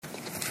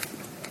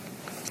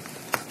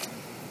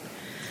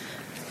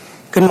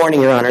Good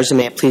morning, Your Honors, and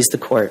may it please the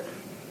Court.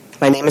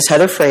 My name is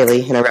Heather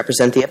Fraley, and I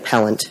represent the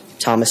appellant,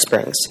 Thomas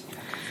Springs.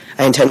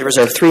 I intend to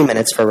reserve 3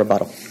 minutes for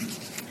rebuttal.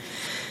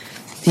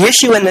 The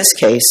issue in this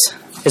case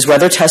is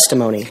whether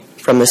testimony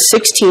from the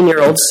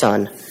 16-year-old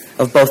son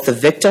of both the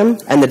victim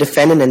and the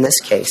defendant in this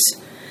case,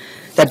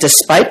 that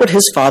despite what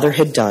his father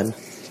had done,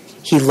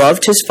 he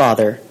loved his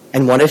father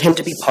and wanted him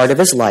to be part of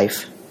his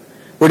life,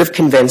 would have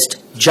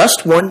convinced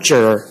just one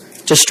juror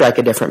to strike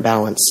a different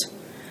balance.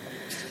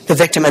 The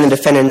victim and the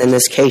defendant in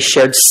this case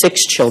shared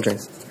 6 children,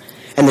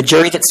 and the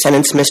jury that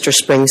sentenced Mr.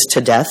 Springs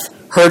to death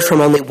heard from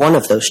only one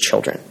of those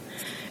children,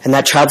 and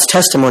that child's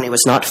testimony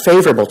was not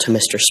favorable to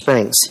Mr.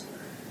 Springs.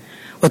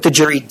 What the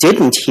jury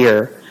didn't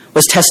hear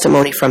was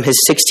testimony from his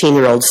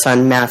 16-year-old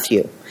son,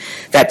 Matthew,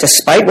 that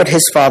despite what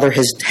his father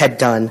had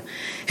done,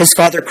 his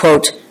father,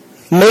 quote,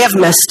 may have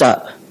messed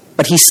up,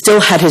 but he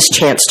still had his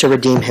chance to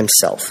redeem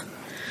himself.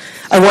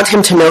 I want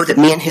him to know that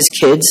me and his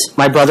kids,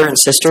 my brother and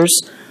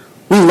sisters,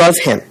 we love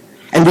him,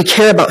 and we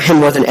care about him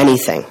more than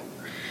anything.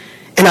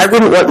 And I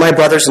wouldn't want my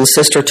brothers and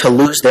sister to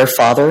lose their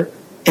father,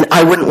 and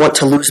I wouldn't want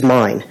to lose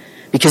mine,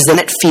 because then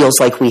it feels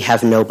like we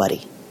have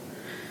nobody.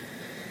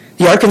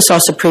 The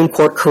Arkansas Supreme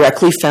Court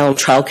correctly found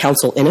trial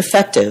counsel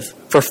ineffective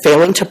for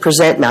failing to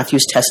present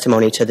Matthew's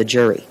testimony to the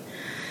jury.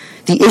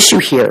 The issue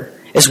here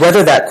is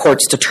whether that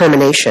court's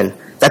determination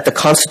that the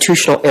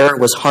constitutional error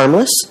was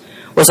harmless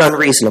was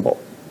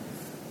unreasonable.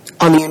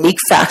 On the unique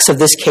facts of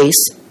this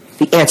case,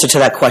 the answer to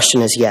that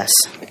question is yes.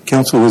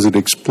 Counsel, was it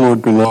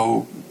explored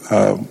below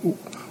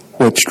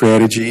what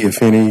strategy,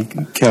 if any,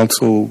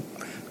 counsel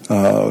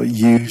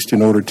used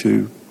in order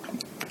to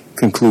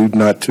conclude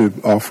not to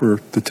offer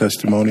the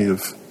testimony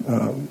of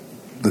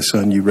the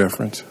son you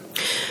referenced?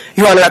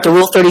 Your Honor, at the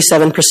Rule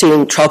 37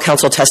 proceeding, trial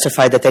counsel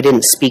testified that they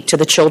didn't speak to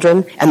the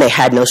children and they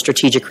had no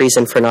strategic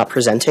reason for not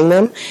presenting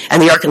them.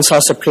 And the Arkansas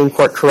Supreme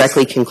Court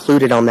correctly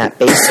concluded on that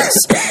basis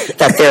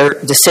that their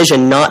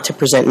decision not to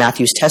present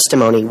Matthew's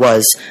testimony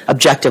was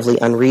objectively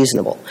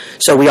unreasonable.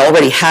 So we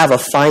already have a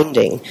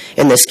finding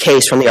in this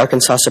case from the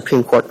Arkansas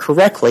Supreme Court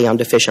correctly on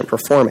deficient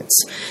performance.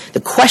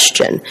 The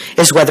question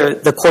is whether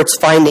the court's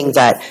finding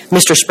that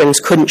Mr.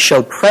 Springs couldn't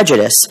show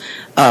prejudice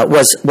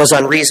was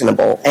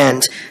unreasonable.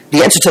 And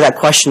the answer to that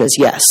question is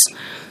yes.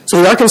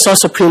 So the Arkansas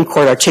Supreme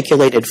Court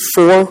articulated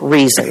 4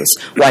 reasons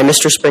why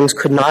Mr. Springs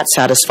could not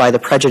satisfy the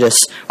prejudice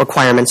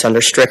requirements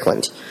under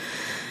Strickland.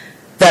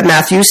 That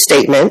Matthew's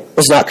statement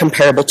was not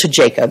comparable to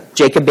Jacob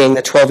being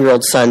the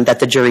 12-year-old son that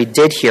the jury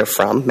did hear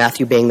from,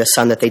 Matthew being the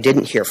son that they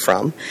didn't hear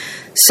from.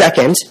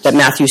 Second, that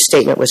Matthew's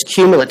statement was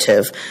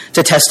cumulative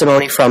to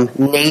testimony from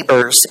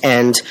neighbors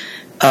and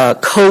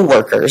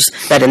co-workers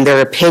that, in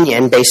their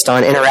opinion, based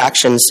on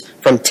interactions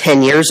from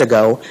 10 years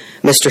ago,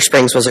 Mr.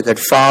 Springs was a good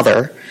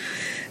father,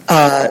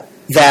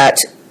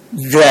 that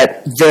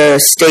the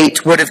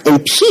state would have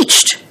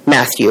impeached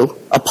Matthew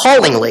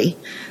appallingly,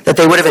 that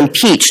they would have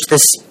impeached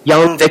this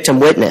young victim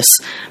witness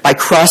by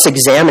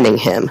cross-examining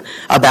him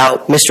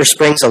about Mr.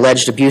 Springs'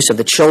 alleged abuse of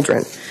the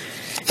children.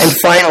 And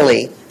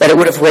finally, that it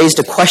would have raised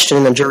a question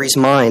in the jury's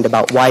mind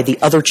about why the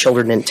other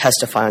children didn't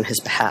testify on his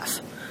behalf.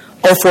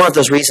 All 4 of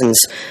those reasons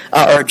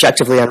are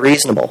objectively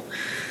unreasonable.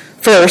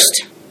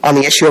 First, on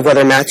the issue of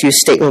whether Matthew's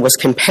statement was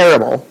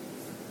comparable,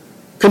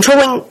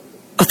 controlling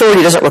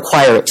authority doesn't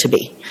require it to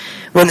be.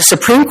 When the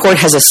Supreme Court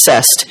has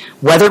assessed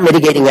whether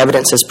mitigating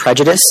evidence is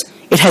prejudice,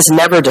 it has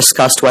never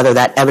discussed whether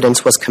that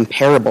evidence was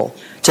comparable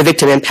to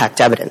victim impact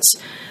evidence,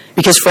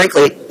 because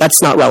frankly,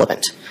 that's not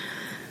relevant.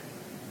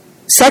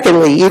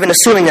 Secondly, even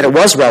assuming that it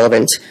was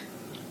relevant,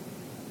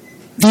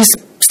 these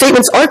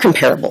statements are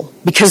comparable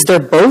because they're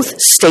both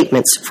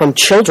statements from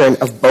children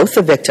of both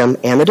the victim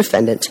and the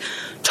defendant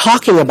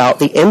talking about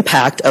the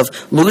impact of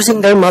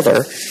losing their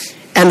mother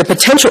and the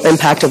potential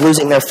impact of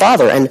losing their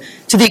father. And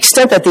to the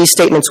extent that these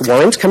statements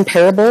weren't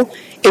comparable,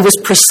 it was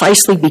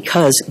precisely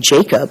because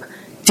Jacob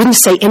didn't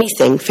say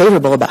anything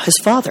favorable about his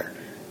father.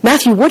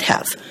 Matthew would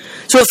have.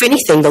 So if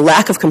anything, the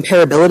lack of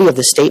comparability of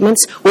the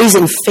statements weighs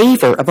in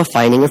favor of a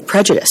finding of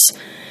prejudice.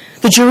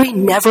 The jury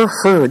never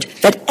heard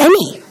that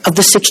any of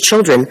the 6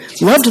 children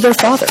loved their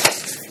father.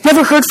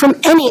 Never heard from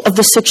any of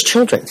the 6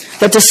 children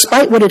that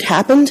despite what had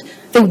happened,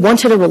 they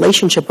wanted a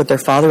relationship with their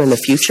father in the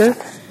future,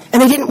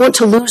 and they didn't want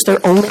to lose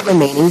their only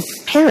remaining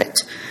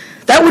parent.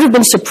 That would have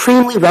been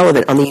supremely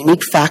relevant on the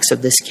unique facts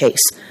of this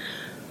case,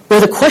 where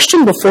the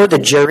question before the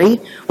jury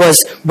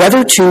was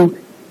whether to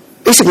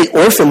basically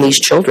orphan these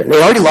children.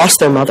 They already lost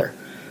their mother.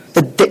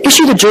 The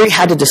issue the jury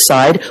had to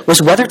decide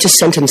was whether to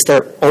sentence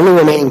their only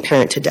remaining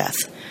parent to death.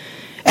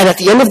 And at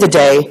the end of the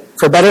day,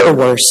 for better or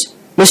worse,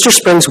 Mr.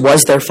 Springs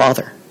was their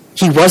father.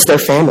 He was their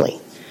family.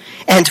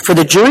 And for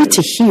the jury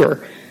to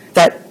hear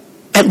that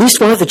at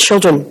least one of the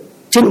children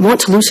didn't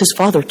want to lose his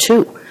father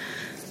too,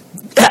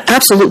 that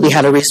absolutely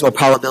had a reasonable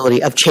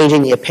probability of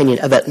changing the opinion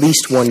of at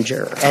least one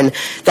juror. And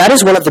that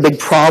is one of the big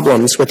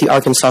problems with the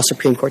Arkansas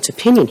Supreme Court's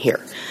opinion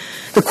here.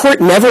 The court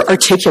never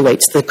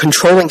articulates the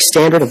controlling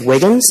standard of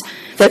Wiggins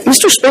that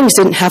Mr. Springs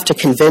didn't have to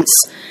convince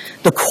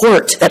the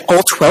court that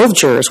all 12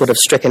 jurors would have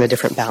stricken a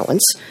different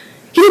balance.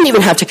 He didn't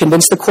even have to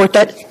convince the court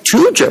that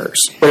 2 jurors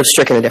would have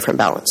stricken a different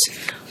balance.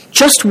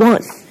 Just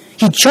one.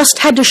 He just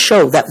had to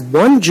show that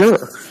 1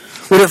 juror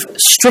would have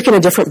stricken a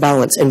different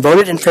balance and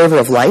voted in favor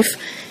of life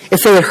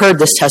if they had heard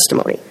this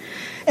testimony.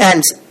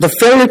 And the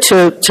failure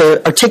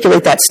to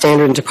articulate that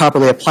standard and to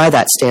properly apply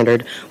that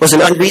standard was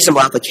an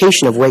unreasonable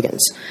application of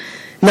Wiggins.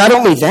 Not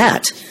only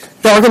that,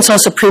 the Arkansas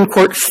Supreme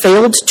Court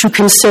failed to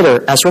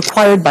consider, as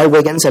required by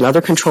Wiggins and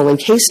other controlling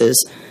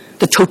cases,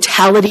 the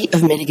totality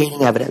of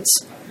mitigating evidence.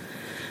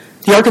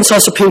 The Arkansas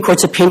Supreme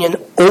Court's opinion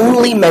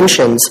only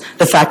mentions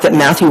the fact that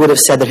Matthew would have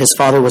said that his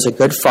father was a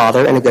good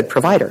father and a good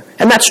provider.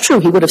 And that's true.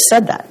 He would have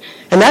said that.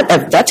 And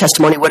that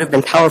testimony would have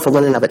been powerful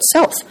in and of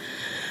itself.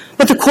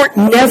 But the court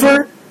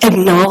never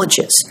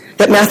acknowledges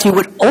that Matthew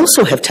would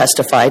also have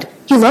testified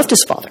he loved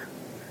his father.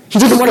 He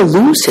didn't want to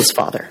lose his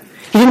father.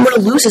 He didn't want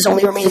to lose his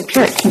only remaining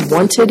parent. He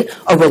wanted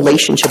a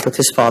relationship with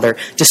his father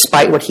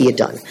despite what he had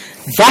done.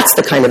 That's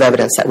the kind of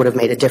evidence that would have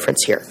made a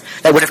difference here,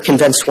 that would have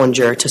convinced 1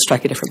 juror to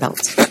strike a different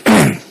balance.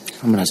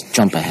 I'm going to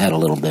jump ahead a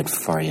little bit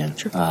for you.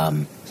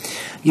 Sure.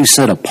 You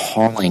said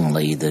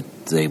appallingly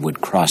that they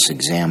would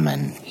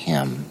cross-examine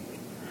him.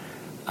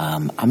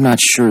 I'm not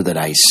sure that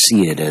I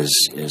see it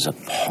as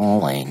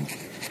appalling.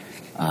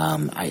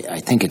 I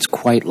think it's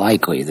quite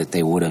likely that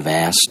they would have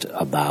asked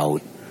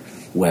about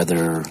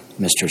whether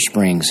Mr.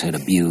 Springs had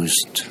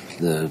abused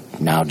the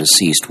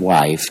now-deceased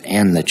wife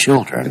and the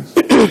children.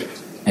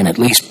 And at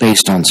least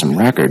based on some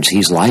records,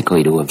 he's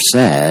likely to have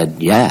said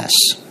yes,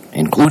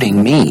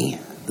 including me,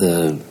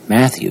 the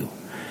Matthew.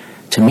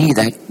 To me,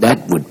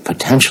 that would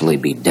potentially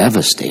be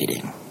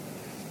devastating.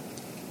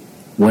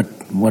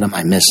 What am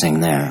I missing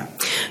there?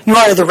 Your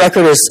Honor, the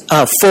record is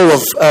full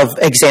of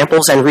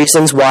examples and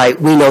reasons why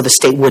we know the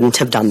state wouldn't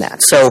have done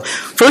that. So,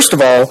 first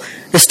of all,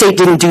 the state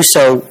didn't do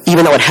so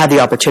even though it had the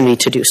opportunity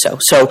to do so.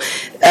 So,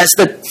 as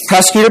the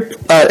prosecutor,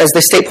 as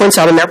the state points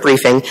out in their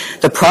briefing,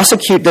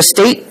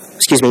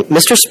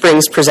 Mr.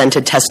 Springs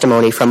presented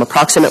testimony from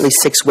approximately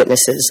 6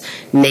 witnesses,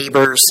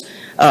 neighbors,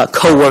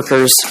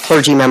 co-workers,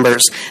 clergy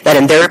members, that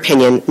in their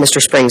opinion, Mr.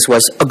 Springs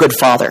was a good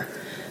father.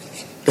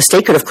 The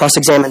state could have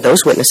cross-examined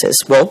those witnesses.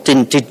 Well,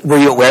 were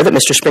you aware that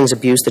Mr. Springs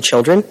abused the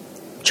children?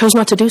 Chose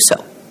not to do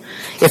so.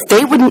 If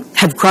they wouldn't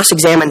have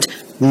cross-examined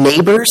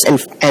neighbors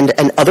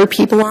and other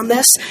people on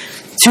this,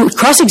 to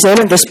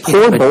cross-examine this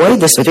poor boy,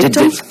 this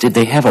victim? Did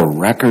they have a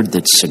record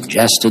that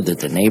suggested that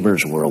the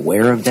neighbors were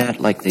aware of that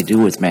like they do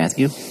with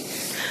Matthew?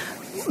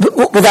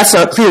 Well, that's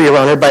not clear, Your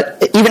Honor,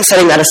 but even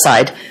setting that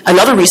aside,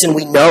 another reason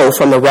we know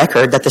from the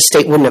record that the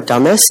state wouldn't have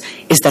done this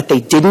is that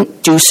they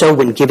didn't do so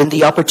when given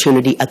the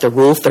opportunity at the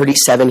Rule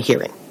 37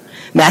 hearing.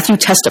 Matthew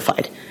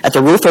testified at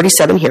the Rule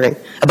 37 hearing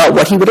about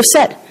what he would have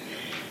said.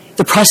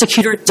 The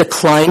prosecutor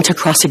declined to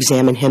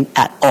cross-examine him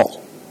at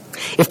all.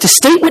 If the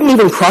state wouldn't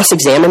even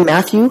cross-examine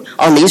Matthew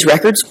on these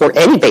records or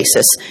any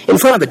basis in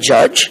front of a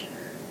judge,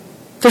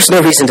 there's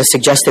no reason to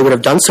suggest they would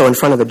have done so in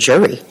front of a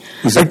jury.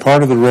 Is that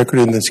part of the record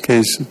in this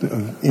case,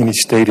 any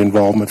state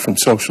involvement from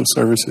social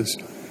services?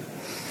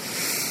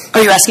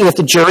 Are you asking if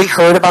the jury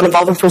heard about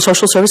involvement from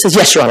social services?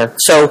 Yes, Your Honor.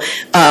 So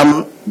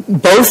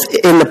both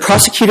in the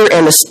prosecutor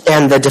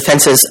and the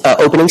defense's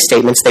opening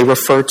statements, they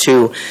refer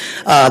to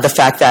the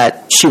fact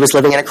that she was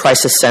living in a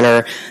crisis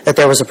center, that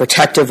there was a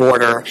protective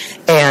order,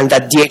 and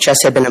that DHS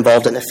had been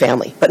involved in the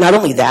family. But not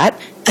only that,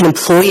 an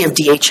employee of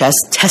DHS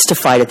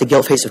testified at the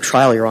guilt phase of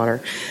trial, Your Honor.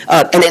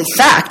 And in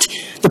fact,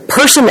 the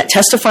person that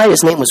testified,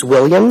 his name was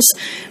Williams,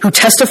 who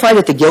testified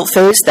at the guilt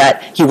phase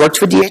that he worked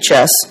for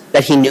DHS,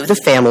 that he knew the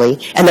family,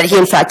 and that he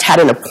in fact had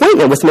an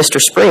appointment with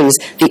Mr. Springs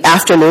the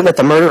afternoon that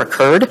the murder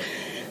occurred.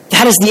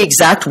 That is the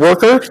exact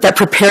worker that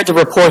prepared the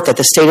report that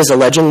the state is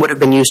alleging would have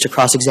been used to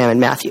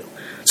cross-examine Matthew.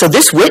 So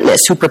this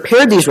witness who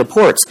prepared these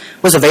reports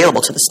was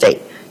available to the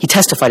state. He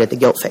testified at the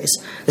guilt phase.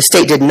 The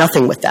state did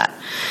nothing with that.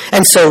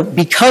 And so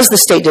because the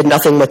state did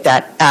nothing with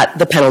that at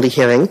the penalty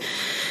hearing,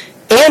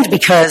 and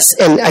because,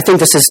 and I think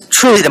this is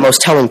truly the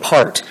most telling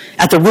part,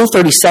 at the Rule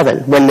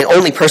 37, when the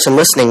only person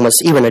listening was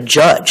even a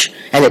judge,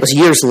 and it was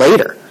years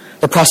later,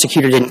 the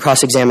prosecutor didn't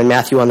cross-examine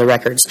Matthew on the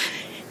records.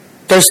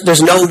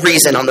 There's no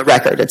reason on the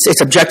record.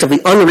 It's objectively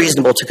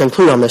unreasonable to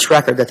conclude on this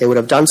record that they would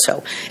have done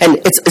so. And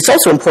it's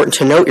also important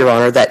to note, Your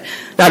Honor, that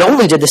not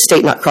only did the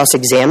state not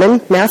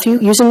cross-examine Matthew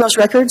using those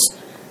records,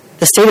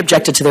 the state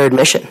objected to their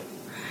admission.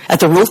 At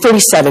the Rule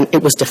 37,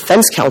 it was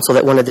defense counsel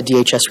that wanted the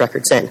DHS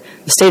records in.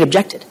 The state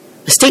objected.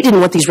 The state didn't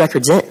want these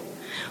records in.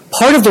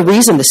 Part of the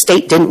reason the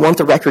state didn't want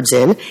the records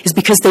in is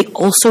because they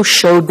also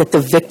showed that the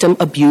victim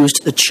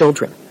abused the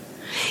children.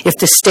 If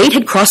the state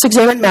had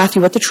cross-examined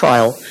Matthew at the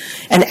trial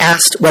and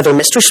asked whether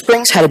Mr.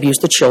 Springs had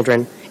abused the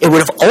children, it would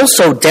have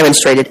also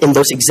demonstrated in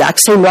those exact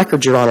same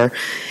records, Your Honor,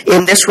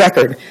 in this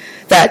record,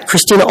 that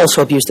Christina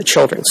also abused the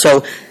children.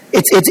 So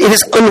it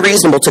is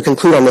unreasonable to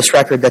conclude on this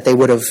record that they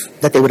would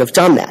have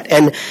done that.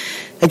 And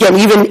again,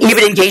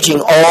 even engaging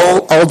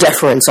all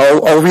deference,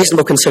 all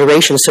reasonable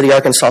considerations to the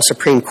Arkansas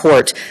Supreme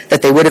Court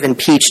that they would have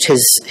impeached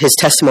his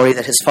testimony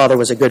that his father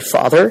was a good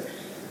father,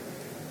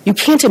 you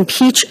can't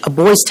impeach a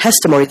boy's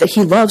testimony that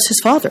he loves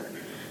his father.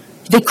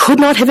 They could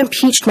not have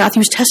impeached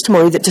Matthew's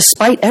testimony that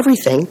despite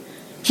everything,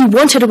 He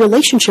wanted a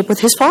relationship with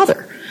his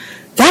father.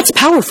 That's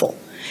powerful.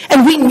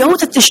 And we know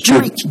that this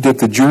jury... Did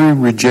the jury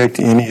reject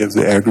any of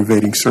the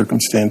aggravating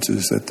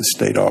circumstances that the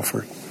state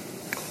offered?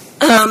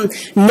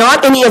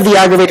 Not any of the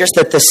aggravators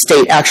that the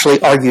state actually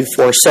argued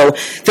for. So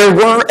there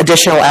were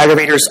additional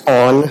aggravators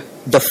on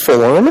the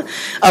form,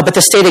 but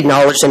the state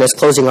acknowledged in its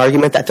closing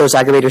argument that those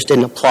aggravators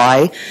didn't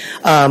apply.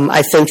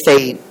 I think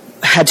they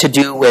had to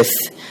do with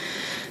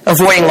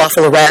avoiding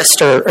lawful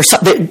arrest or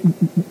something.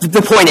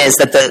 The point is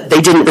that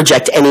they didn't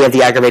reject any of the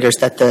aggravators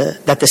that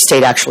the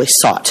state actually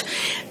sought.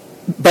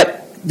 But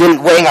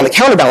then weighing on the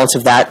counterbalance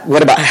of that,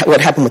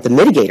 what happened with the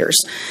mitigators?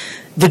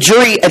 The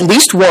jury, at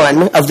least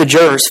one of the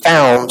jurors,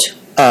 found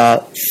 4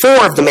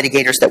 of the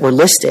mitigators that were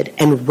listed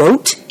and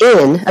wrote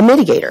in a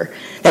mitigator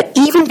that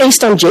even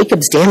based on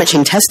Jacob's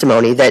damaging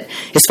testimony that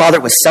his father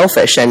was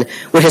selfish and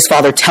would his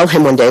father tell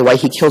him one day why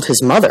he killed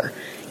his mother,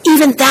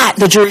 even that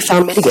the jury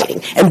found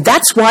mitigating. And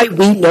that's why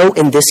we know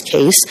in this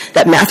case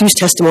that Matthew's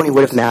testimony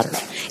would have mattered.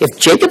 If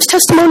Jacob's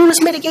testimony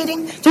was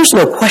mitigating, there's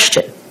no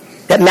question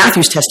that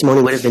Matthew's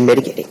testimony would have been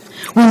mitigating.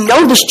 We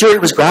know this jury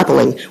was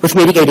grappling with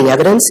mitigating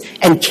evidence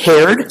and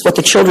cared what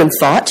the children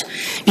thought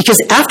because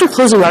after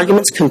closing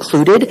arguments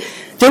concluded,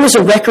 there was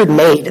a record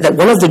made that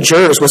one of the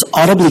jurors was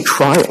audibly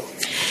crying.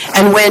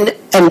 And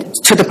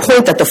to the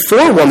point that the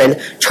forewoman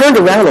turned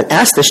around and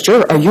asked this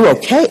juror, "Are you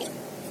okay?"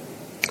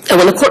 And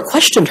when the court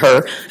questioned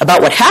her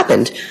about what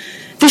happened,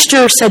 this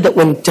juror said that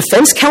when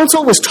defense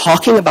counsel was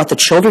talking about the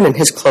children in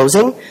his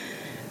closing,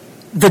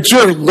 the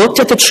jury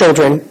looked at the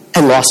children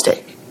and lost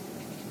it.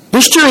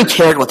 This jury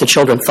cared what the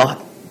children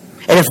thought.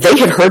 And if they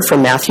had heard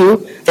from Matthew,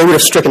 they would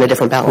have stricken a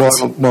different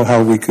balance. Well, I don't know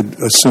how we could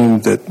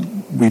assume that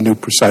we knew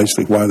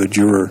precisely why the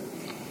juror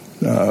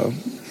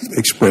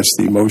expressed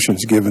the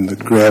emotions given the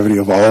gravity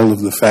of all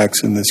of the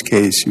facts in this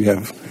case. You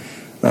have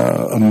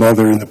a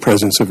mother in the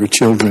presence of her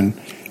children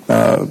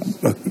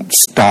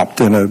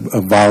stopped in a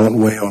violent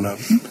way on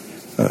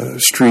a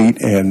street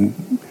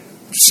and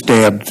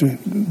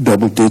stabbed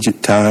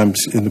double-digit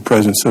times in the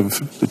presence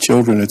of the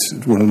children. It's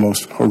one of the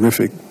most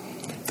horrific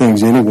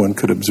things anyone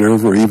could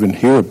observe or even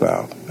hear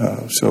about.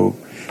 So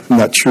I'm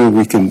not sure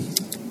we can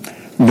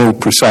know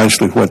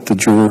precisely what the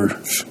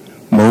jurors'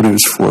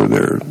 motives for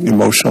their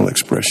emotional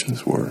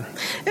expressions were.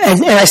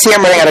 And I see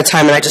I'm running out of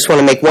time, and I just want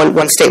to make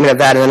one statement of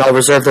that, and then I'll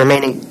reserve the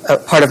remaining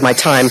part of my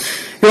time.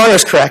 Your Honor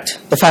is correct.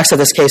 The facts of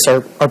this case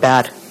are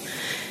bad.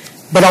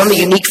 But on the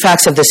unique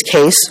facts of this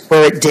case,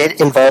 where it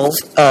did involve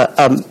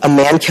a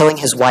man killing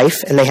his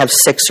wife, and they have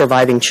 6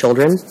 surviving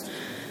children,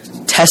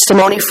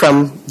 testimony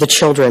from the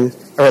children,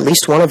 or at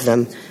least one of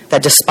them,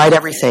 that despite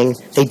everything,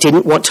 they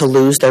didn't want to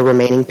lose their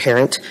remaining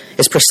parent,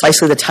 is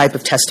precisely the type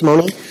of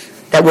testimony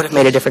that would have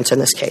made a difference in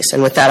this case.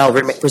 And with that, I'll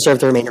reserve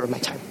the remainder of my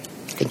time.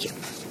 Thank you.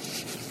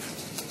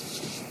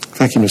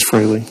 Thank you, Ms.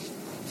 Fraley.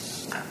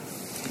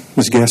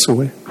 Ms.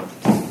 Gassaway.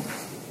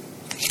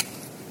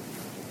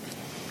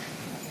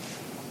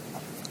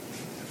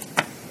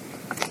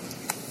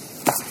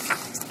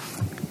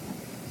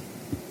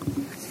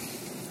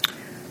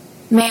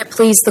 May it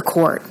please the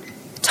court.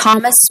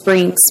 Thomas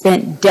Springs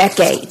spent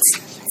decades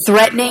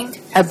threatening,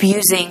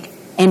 abusing,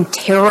 and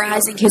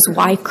terrorizing his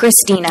wife,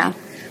 Christina,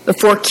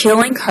 before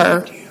killing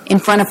her in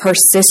front of her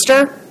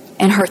sister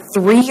and her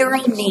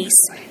 3-year-old niece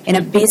in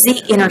a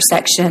busy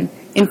intersection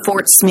in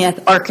Fort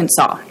Smith,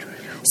 Arkansas.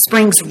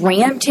 Springs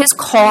rammed his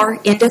car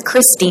into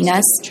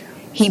Christina's.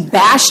 He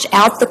bashed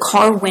out the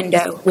car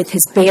window with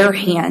his bare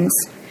hands.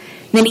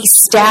 Then he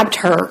stabbed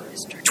her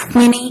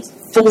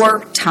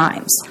 24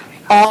 times,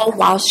 all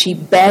while she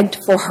begged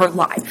for her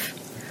life.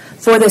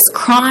 For this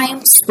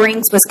crime,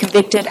 Springs was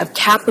convicted of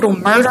capital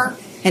murder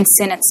and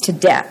sentenced to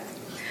death.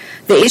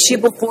 The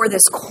issue before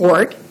this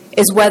court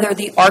is whether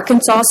the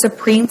Arkansas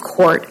Supreme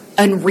Court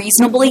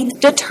unreasonably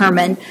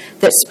determined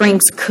that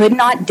Springs could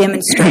not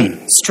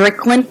demonstrate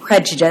Strickland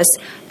prejudice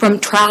from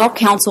trial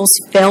counsel's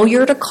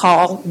failure to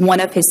call one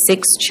of his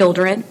 6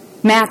 children,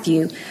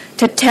 Matthew,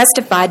 to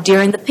testify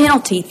during the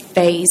penalty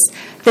phase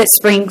that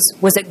Springs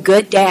was a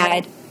good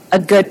dad, a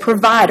good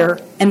provider,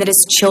 and that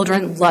his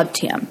children loved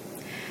him.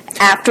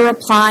 After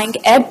applying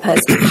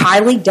EDPA's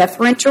highly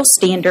deferential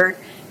standard,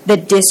 the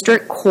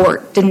district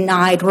court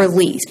denied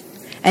relief,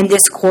 and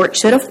this court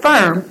should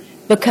affirm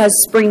because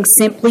Springs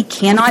simply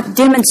cannot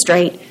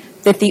demonstrate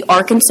that the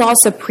Arkansas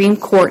Supreme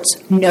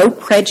Court's no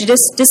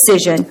prejudice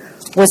decision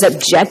was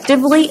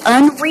objectively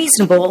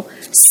unreasonable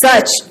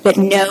such that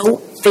no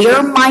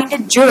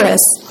fair-minded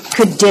jurist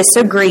could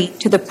disagree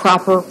to the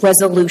proper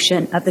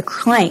resolution of the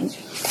claim.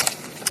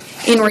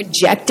 In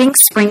rejecting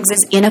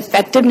Springs'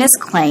 ineffectiveness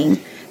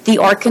claim, the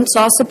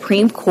Arkansas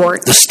Supreme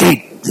Court... The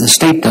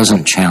state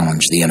doesn't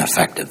challenge the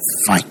ineffective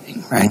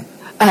finding, right?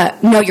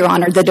 No, Your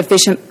Honor. The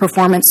deficient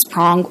performance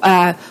prong,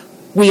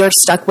 we are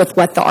stuck with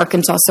what the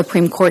Arkansas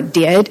Supreme Court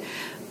did.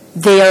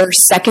 Their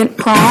second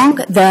prong,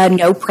 the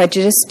no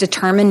prejudice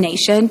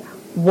determination,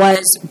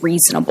 was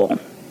reasonable.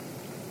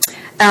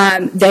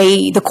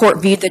 The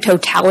court viewed the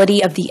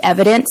totality of the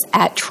evidence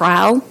at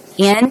trial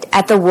and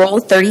at the Rule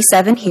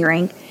 37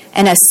 hearing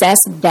and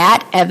assessed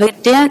that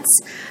evidence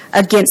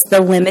against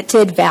the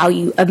limited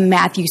value of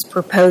Matthew's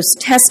proposed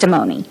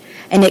testimony,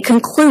 and it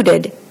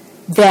concluded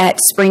that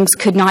Springs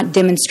could not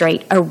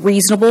demonstrate a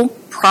reasonable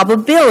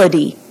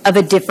probability of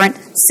a different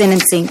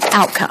sentencing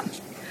outcome.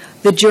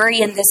 The jury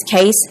in this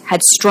case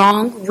had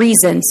strong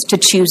reasons to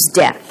choose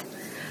death.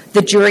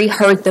 The jury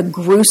heard the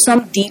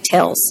gruesome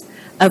details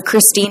of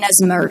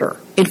Christina's murder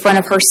in front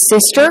of her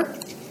sister,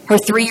 her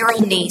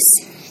 3-year-old niece,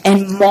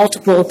 and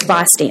multiple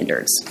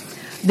bystanders.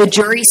 The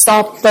jury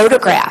saw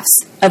photographs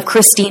of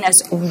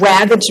Christina's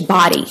ravaged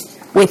body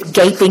with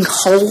gaping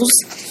holes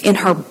in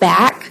her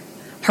back,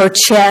 her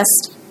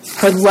chest,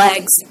 her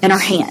legs, and her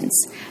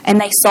hands. And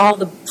they saw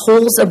the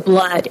pools of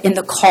blood in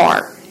the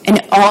car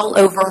and all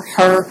over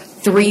her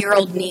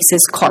 3-year-old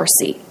niece's car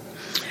seat.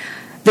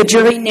 The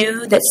jury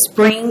knew that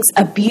Springs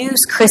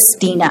abused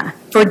Christina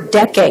for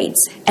decades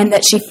and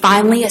that she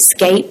finally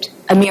escaped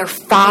a mere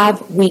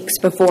 5 weeks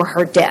before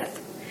her death.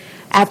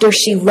 After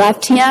she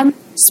left him,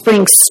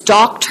 Springs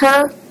stalked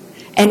her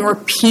and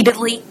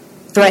repeatedly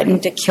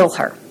threatened to kill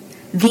her.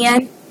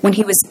 Then, when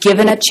he was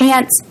given a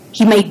chance,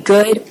 he made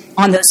good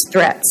on those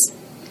threats.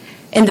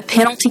 In the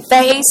penalty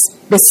phase,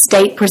 the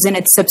state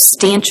presented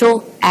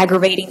substantial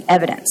aggravating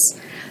evidence.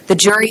 The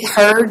jury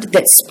heard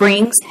that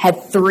Springs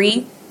had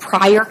 3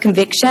 prior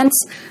convictions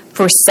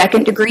for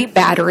second-degree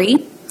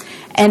battery,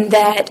 and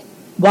that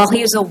while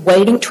he was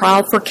awaiting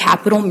trial for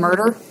capital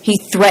murder, he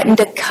threatened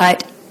to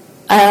cut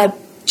a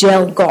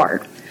jail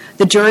guard.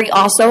 The jury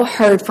also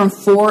heard from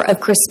 4 of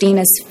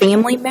Christina's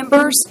family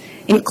members,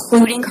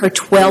 including her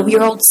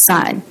 12-year-old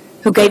son,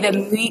 who gave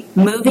a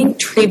moving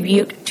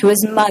tribute to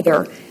his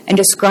mother and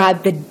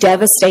described the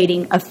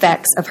devastating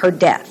effects of her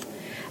death.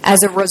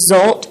 As a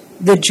result,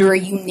 the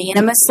jury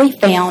unanimously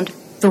found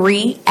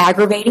 3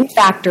 aggravating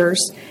factors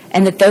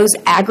and that those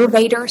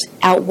aggravators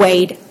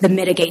outweighed the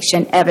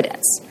mitigation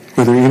evidence.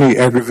 Were there any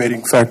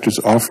aggravating factors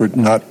offered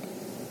not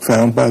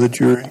found by the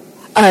jury?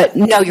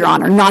 No, Your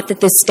Honor, not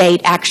that the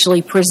state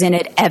actually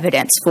presented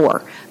evidence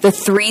for. The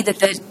 3 that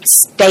the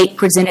state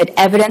presented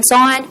evidence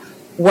on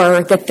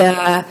were that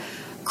the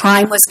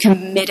crime was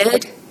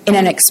committed in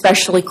an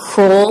especially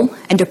cruel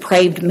and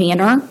depraved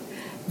manner,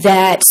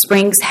 that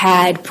Springs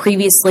had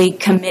previously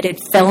committed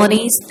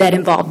felonies that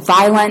involved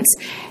violence,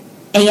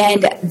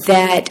 and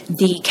that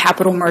the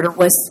capital murder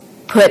was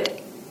put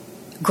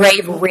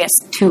grave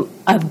risk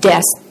of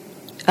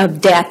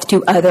death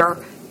to other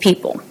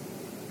people.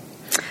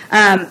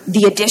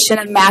 The addition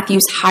of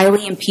Matthew's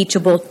highly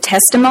impeachable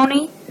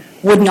testimony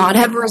would not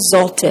have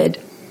resulted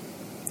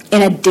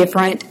in a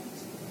different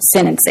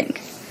sentencing.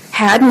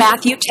 Had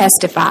Matthew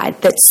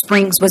testified that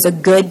Springs was a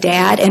good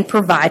dad and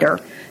provider,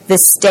 the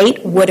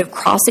state would have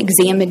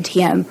cross-examined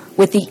him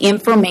with the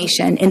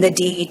information in the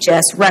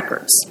DHS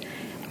records.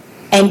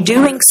 And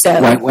doing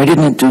so... Why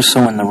didn't it do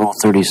so in the Rule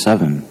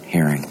 37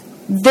 hearing?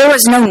 There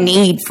was no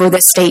need for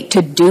the state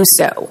to do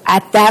so.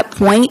 At that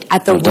point,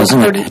 at the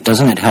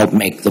Doesn't it help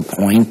make the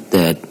point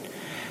that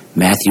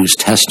Matthew's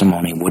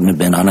testimony wouldn't have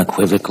been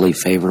unequivocally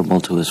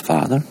favorable to his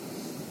father?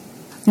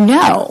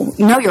 No,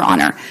 Your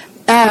Honor.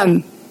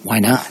 Why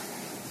not?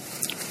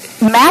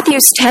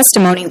 Matthew's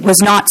testimony was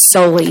not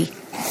solely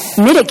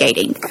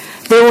mitigating.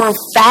 There were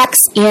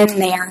facts in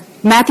there.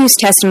 Matthew's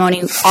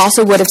testimony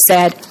also would have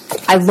said,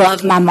 I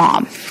love my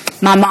mom.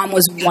 My mom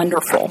was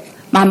wonderful.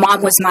 My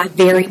mom was my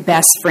very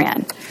best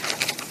friend.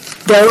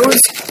 Those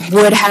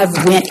would have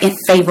went in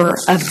favor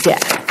of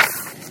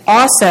death.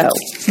 Also,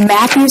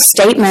 Matthew's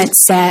statement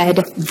said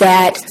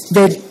that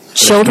the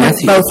children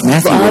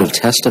Matthew would have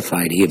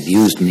testified he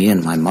abused me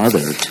and my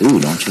mother too.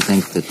 Don't you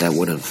think that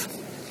would have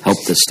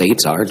helped the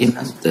state's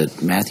argument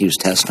that Matthew's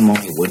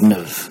testimony wouldn't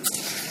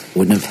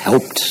have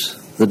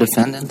helped the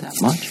defendant that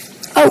much?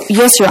 Oh,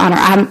 yes, Your Honor.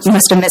 I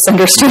must have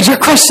misunderstood your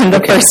question the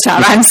first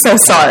time. I'm so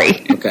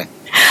sorry. Okay.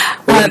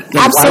 Well,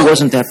 why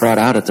wasn't that brought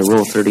out at the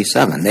Rule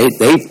 37?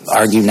 They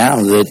argue now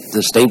that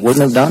the state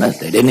wouldn't have done it.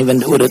 They didn't even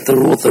do it at the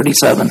Rule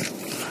 37.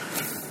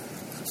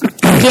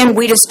 Again,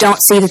 we just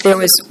don't see that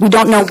we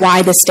don't know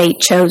why the state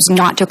chose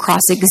not to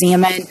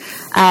cross-examine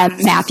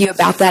Matthew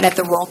about that at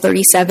the Rule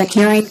 37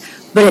 hearing,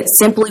 but it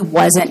simply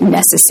wasn't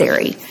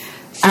necessary.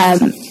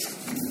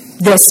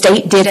 The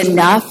state did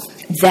enough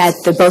that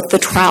both the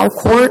trial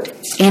court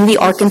and the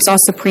Arkansas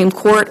Supreme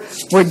Court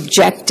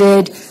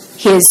rejected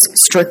his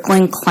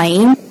Strickland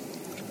claim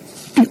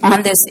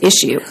on this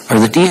issue. Are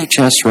the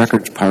DHS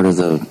records part of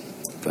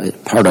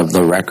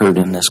the record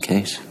in this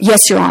case? Yes,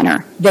 Your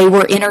Honor. They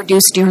were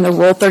introduced during the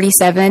Rule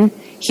 37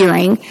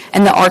 hearing,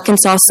 and the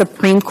Arkansas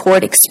Supreme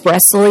Court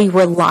expressly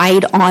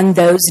relied on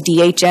those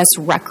DHS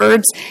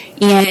records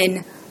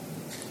in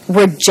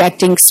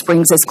rejecting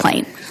Springs'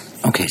 claim.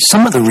 Okay,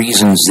 some of the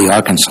reasons the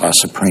Arkansas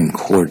Supreme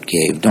Court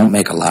gave don't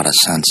make a lot of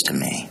sense to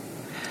me.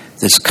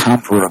 This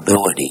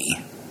comparability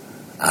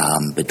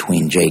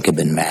between Jacob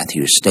and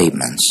Matthew's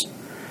statements.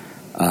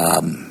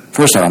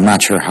 First of all, I'm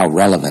not sure how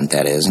relevant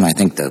that is, and I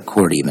think the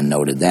court even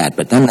noted that.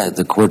 But then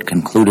the court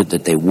concluded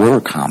that they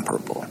were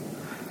comparable.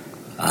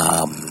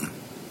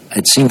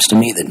 It seems to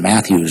me that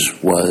Matthew's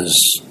was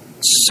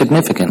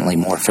significantly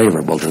more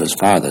favorable to his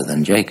father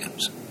than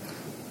Jacob's.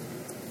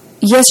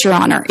 Yes, Your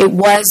Honor. It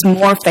was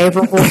more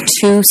favorable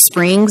to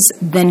Springs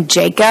than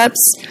Jacob's.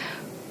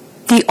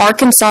 The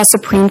Arkansas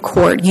Supreme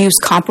Court used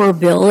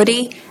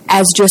comparability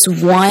as just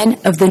one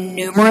of the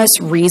numerous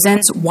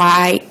reasons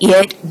why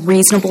it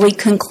reasonably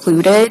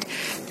concluded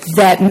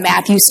that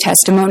Matthew's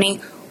testimony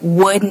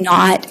would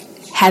not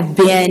have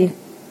been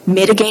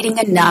mitigating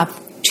enough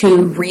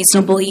to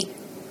reasonably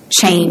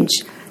change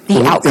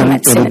the outcome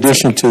at sentencing. In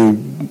addition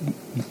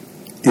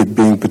to it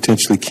being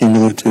potentially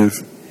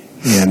cumulative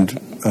and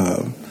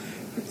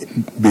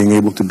being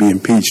able to be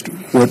impeached,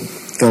 what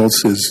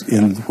else is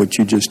in what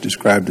you just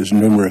described as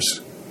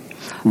numerous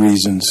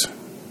reasons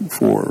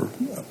for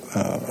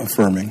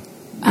affirming?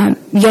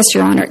 Yes,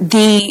 Your Honor.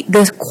 The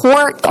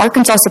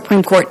Arkansas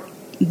Supreme Court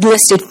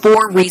listed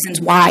 4 reasons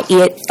why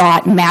it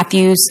thought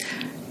Matthew's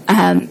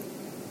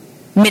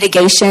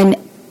mitigation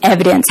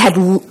evidence had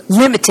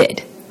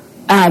limited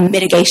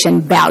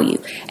mitigation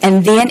value.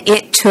 And then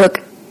it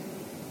took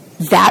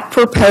that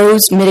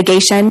proposed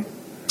mitigation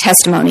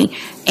testimony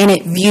and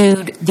it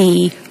viewed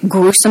the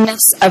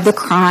gruesomeness of the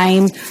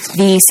crime,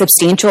 the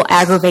substantial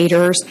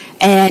aggravators,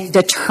 and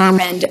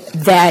determined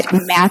that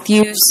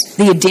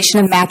the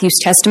addition of Matthew's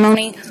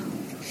testimony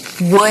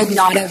would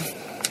not have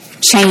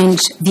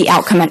changed the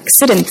outcome at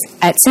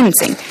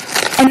sentencing.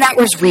 And that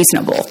was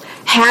reasonable.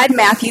 Had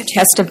Matthew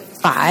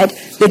testified,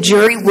 the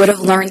jury would have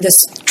learned the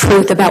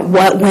truth about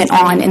what went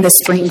on in the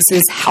Springs'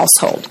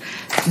 household.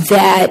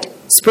 That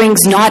Springs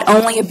not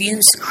only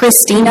abused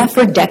Christina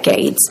for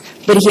decades,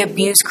 but he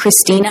abused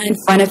Christina in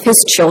front of his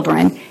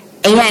children,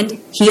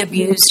 and he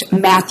abused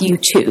Matthew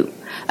too.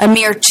 A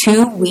mere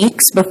 2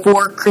 weeks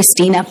before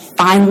Christina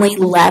finally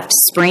left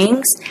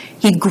Springs,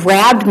 he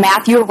grabbed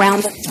Matthew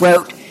around the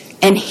throat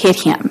and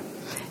hit him.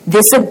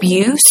 This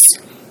abuse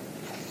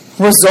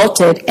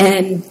resulted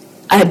in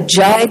a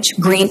judge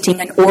granting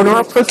an order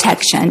of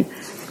protection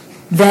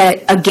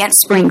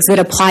against Springs that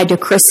applied to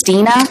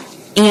Christina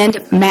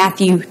and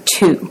Matthew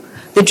too.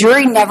 The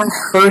jury never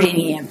heard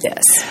any of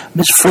this.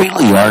 Ms.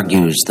 Fraley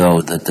argues,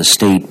 though, that the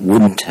state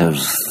wouldn't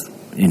have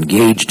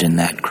engaged in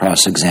that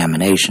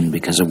cross-examination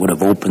because it would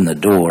have opened the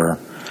door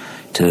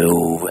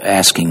to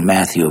asking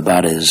Matthew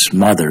about his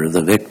mother,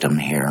 the victim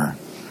here,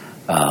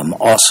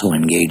 also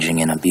engaging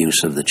in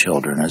abuse of the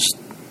children.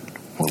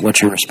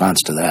 What's your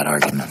response to that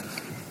argument?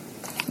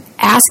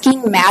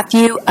 Asking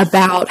Matthew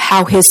about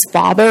how his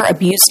father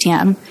abused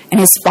him, and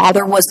his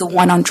father was the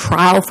one on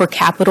trial for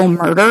capital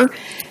murder,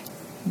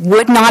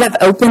 would not have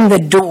opened the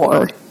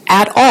door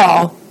at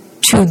all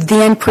to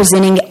then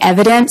presenting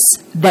evidence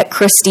that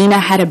Christina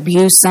had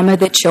abused some of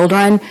the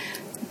children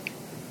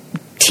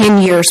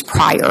 10 years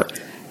prior.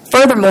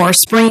 Furthermore,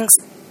 Springs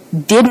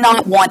did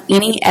not want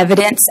any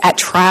evidence at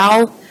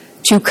trial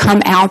to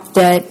come out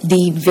that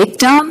the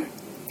victim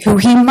who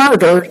he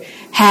murdered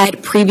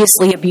had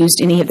previously abused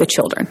any of the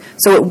children.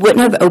 So it wouldn't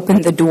have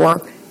opened the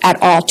door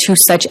at all to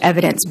such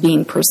evidence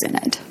being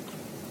presented.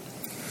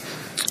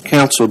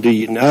 Counsel, do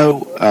you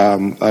know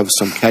of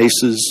some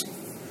cases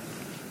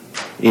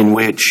in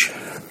which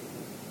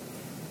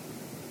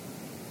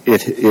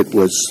it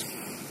was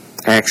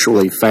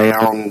actually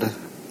found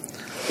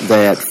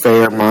that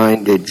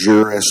fair-minded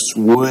jurists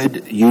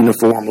would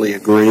uniformly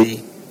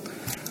agree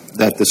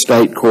that the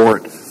state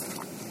court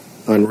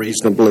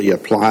unreasonably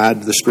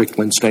applied the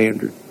Strickland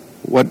standard?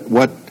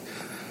 What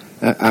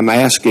I'm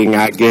asking,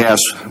 I guess,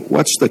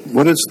 what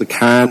is the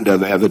kind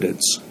of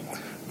evidence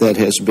that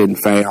has been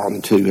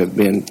found to have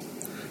been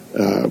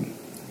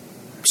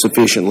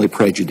sufficiently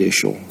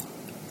prejudicial?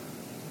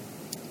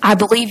 I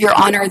believe, Your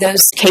Honor,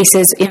 those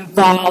cases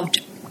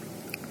involved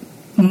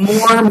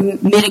more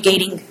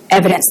mitigating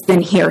evidence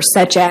than here,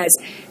 such as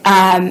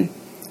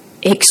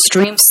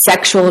extreme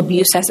sexual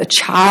abuse as a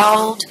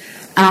child,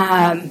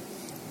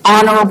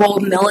 honorable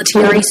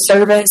military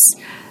service,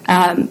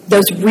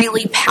 those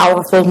really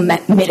powerful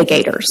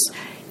mitigators.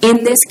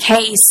 In this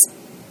case,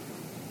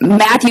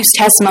 Matthew's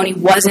testimony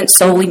wasn't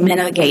solely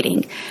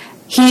mitigating.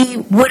 He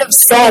would have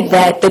said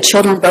that the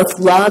children both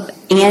loved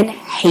and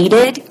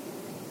hated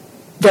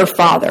their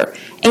father.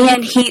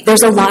 And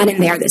there's a line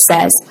in there that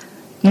says,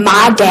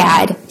 "My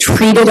dad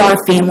treated our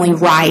family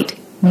right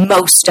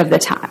most of the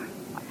time."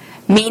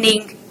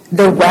 Meaning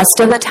the rest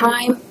of the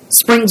time,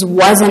 Springs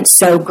wasn't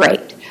so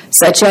great,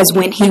 such as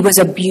when he was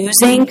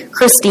abusing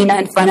Christina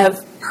in front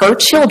of her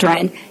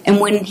children and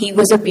when he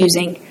was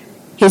abusing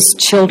his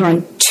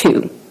children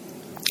too.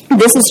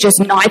 This is just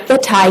not the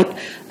type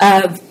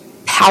of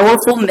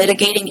powerful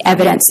mitigating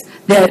evidence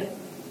that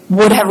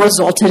would have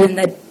resulted in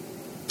the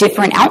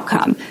different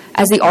outcome,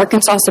 as the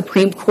Arkansas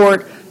Supreme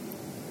Court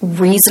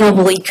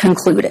reasonably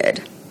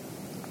concluded.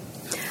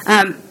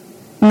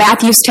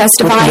 Matthews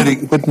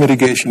testified... What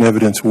mitigation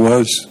evidence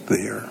was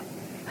there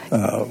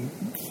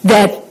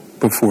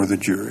before the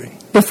jury?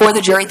 Before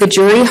the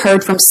jury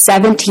heard from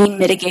 17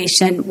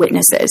 mitigation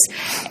witnesses.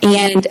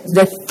 And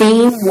the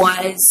theme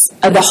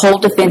of the whole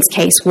defense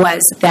case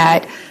was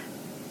that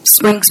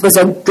Springs was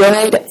a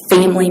good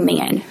family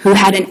man who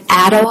had an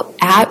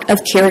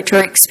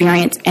out-of-character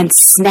experience and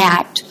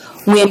snapped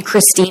when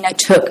Christina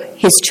took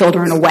his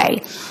children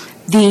away.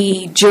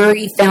 The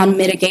jury found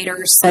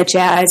mitigators such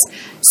as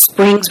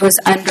Springs was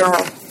under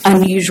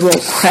unusual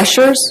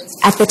pressures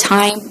at the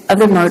time of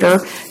the murder,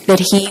 that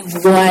he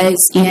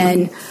was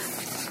in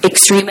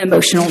extreme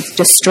emotional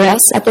distress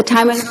at the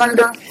time of the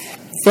murder,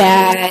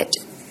 that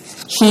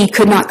he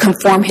could not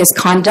conform his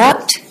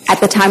conduct at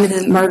the time of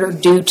the murder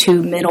due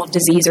to mental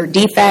disease or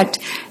defect.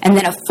 And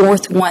then a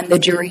fourth one, the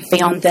jury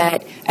found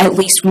that at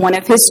least one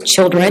of his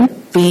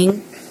children,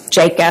 being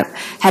Jacob,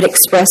 had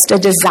expressed a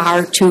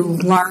desire to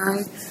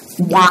learn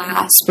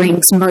why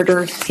Springs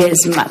murdered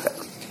his mother.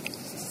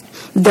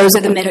 Those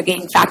are the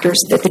mitigating factors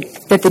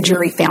that the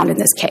jury found in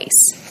this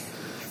case.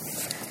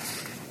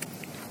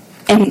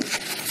 And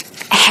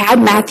had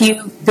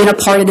Matthew been a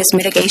part of this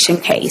mitigation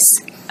case,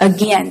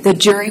 again, the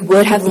jury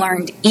would have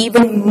learned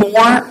even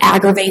more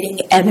aggravating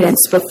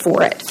evidence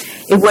before it.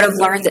 It would have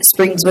learned that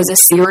Springs was a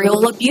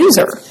serial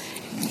abuser.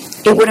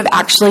 It would have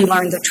actually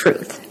learned the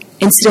truth.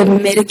 Instead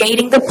of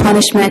mitigating the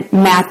punishment,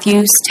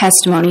 Matthew's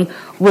testimony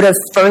would have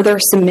further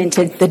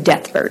cemented the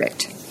death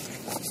verdict.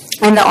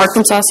 And the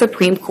Arkansas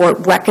Supreme Court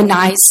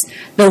recognized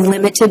the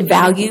limited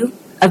value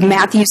of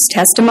Matthew's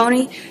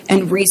testimony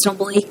and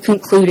reasonably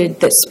concluded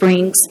that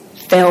Springs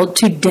failed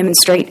to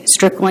demonstrate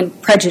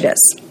Strickland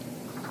prejudice.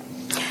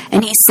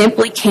 And he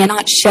simply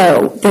cannot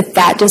show that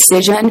that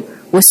decision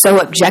was so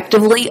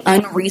objectively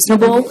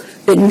unreasonable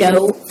that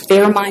no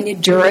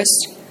fair-minded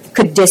jurist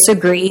could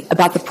disagree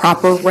about the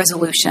proper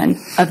resolution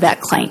of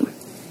that claim.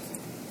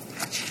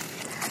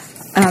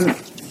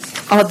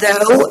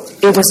 Although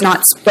it was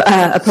not,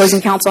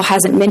 opposing counsel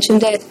hasn't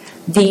mentioned it,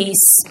 the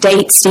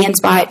state stands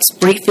by its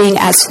briefing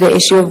as to the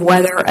issue of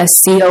whether a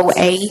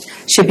COA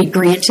should be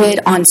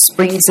granted on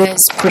Springs'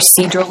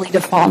 procedurally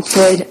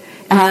defaulted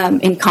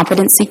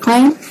incompetency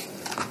claim.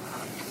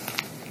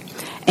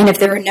 And if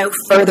there are no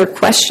further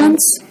questions,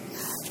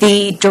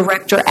 the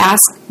director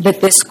asks that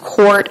this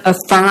court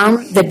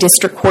affirm the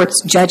district court's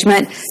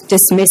judgment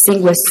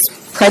dismissing with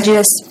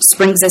prejudice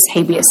Springs'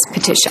 habeas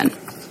petition.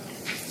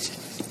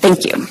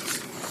 Thank you.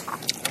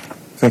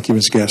 Thank you,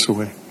 Ms.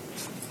 Gassaway.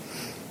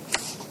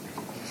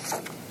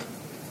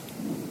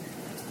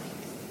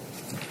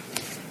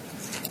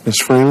 Ms.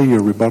 Fraley,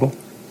 your rebuttal?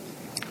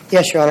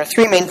 Yes, Your Honor.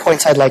 3 main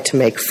points I'd like to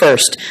make.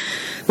 First,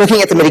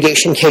 looking at the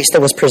mitigation case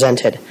that was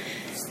presented,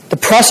 the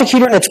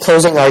prosecutor in its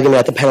closing argument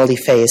at the penalty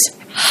phase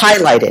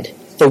highlighted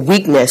the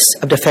weakness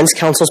of defense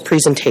counsel's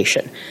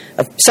presentation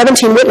of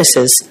 17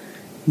 witnesses,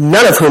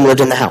 none of whom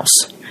lived in the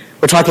house.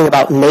 We're talking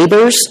about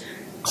neighbors,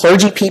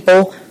 clergy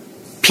people,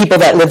 people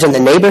that lived in the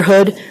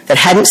neighborhood that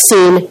hadn't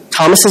seen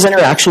Thomas's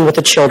interaction with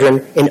the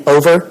children in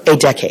over a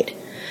decade.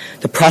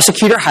 The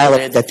prosecutor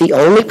highlighted that the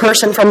only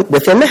person from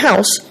within the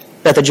house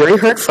that the jury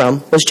heard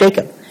from was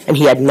Jacob, and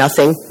he had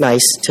nothing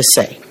nice to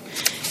say.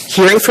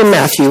 Hearing from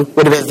Matthew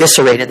would have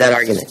eviscerated that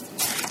argument.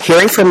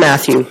 Hearing from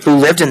Matthew, who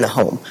lived in the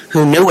home,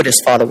 who knew what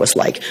his father was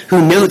like,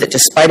 who knew that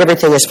despite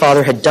everything his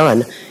father had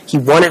done, he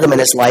wanted him in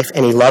his life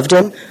and he loved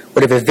him,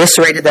 would have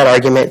eviscerated that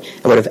argument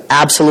and would have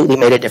absolutely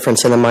made a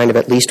difference in the mind of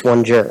at least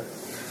one juror.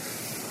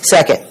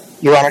 Second,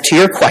 Your Honor, to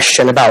your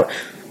question about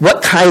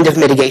what kind of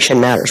mitigation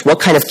matters, what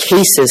kind of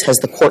cases has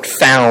the court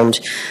found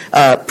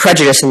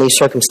prejudice in these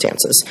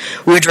circumstances,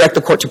 we would direct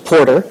the court to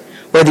Porter,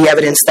 where the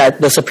evidence that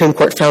the Supreme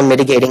Court found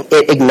mitigating,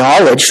 it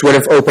acknowledged would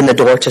have opened the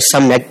door to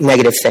some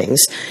negative things,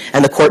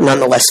 and the court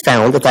nonetheless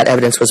found that that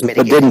evidence was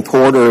mitigated. But didn't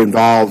Porter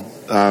involve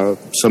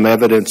some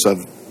evidence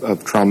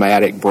of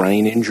traumatic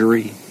brain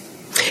injury?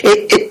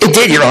 It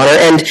did, Your Honor,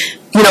 and,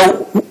 you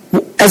know,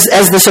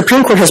 as the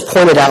Supreme Court has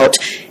pointed out,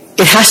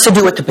 it has to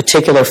do with the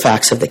particular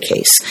facts of the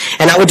case.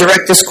 And I would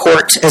direct this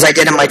court, as I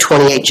did in my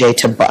 28J,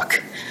 to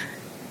Buck.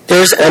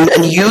 There's an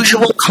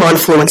unusual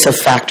confluence of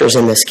factors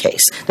in this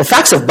case. The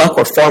facts of Buck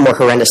were far more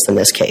horrendous than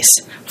this case.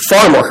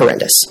 Far more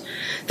horrendous.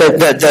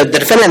 The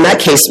defendant in that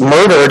case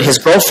murdered his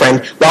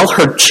girlfriend while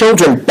her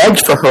children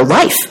begged for her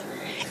life.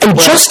 And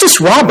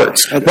Justice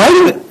Roberts,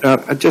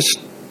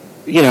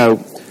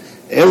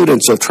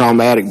 evidence of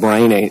traumatic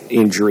brain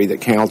injury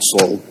that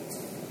counsel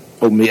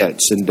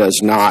omits and does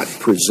not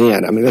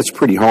present, I mean, that's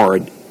pretty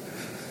hard.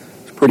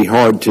 It's pretty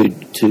hard to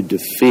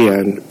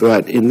defend.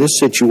 But in this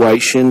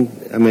situation,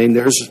 I mean,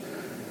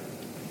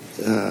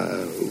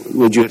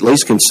 would you at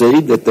least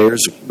concede that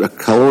there's a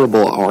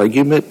colorable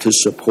argument to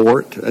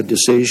support a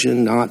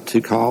decision not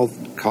to call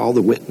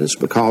the witness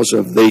because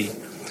of the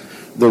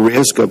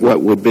risk of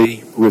what would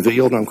be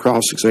revealed on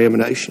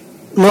cross-examination?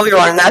 No, Your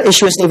Honor, that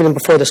issue isn't even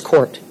before this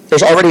court.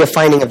 There's already a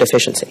finding of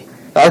deficiency.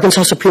 The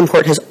Arkansas Supreme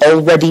Court has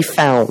already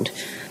found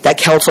that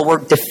counsel were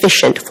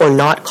deficient for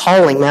not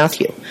calling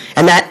Matthew.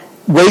 And that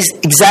weighs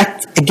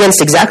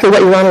against exactly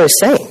what Your Honor is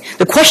saying.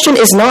 The question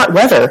is not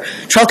whether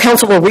trial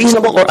counsel were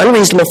reasonable or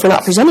unreasonable for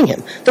not presenting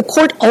him. The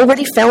court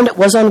already found it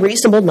was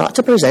unreasonable not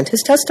to present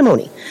his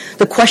testimony.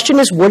 The question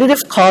is, would it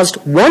have caused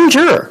one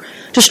juror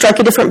to strike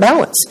a different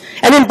balance?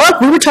 And in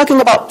Buck, we were talking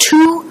about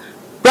two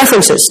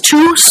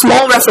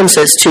small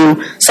references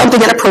to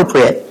something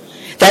inappropriate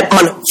that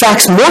on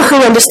facts more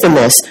horrendous than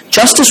this,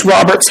 Justice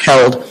Roberts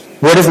held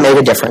would have made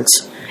a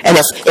difference. And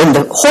if in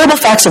the horrible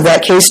facts of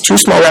that case, 2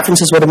 small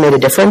references would have made a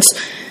difference,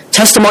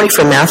 testimony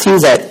from Matthew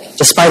that,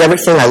 despite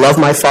everything, I love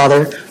my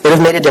father, would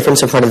have made a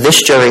difference in front of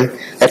this jury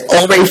that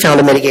already found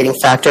a mitigating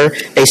factor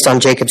based on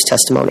Jacob's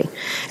testimony.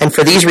 And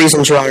for these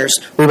reasons, Your Honors,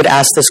 we would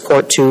ask this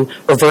court to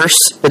reverse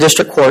the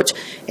district court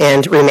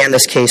and remand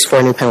this case for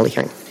a new penalty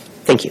hearing.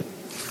 Thank you.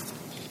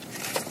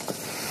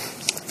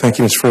 Thank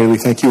you, Ms. Fraley.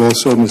 Thank you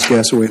also, Ms.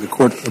 Gassaway. The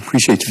court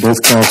appreciates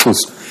both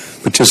counsel's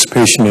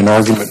participation in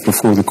argument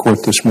before the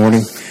court this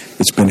morning.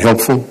 It's been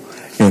helpful,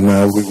 and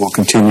we will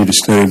continue to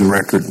study the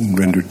record and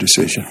render a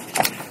decision.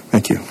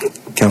 Thank you.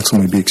 Counsel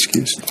may be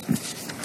excused.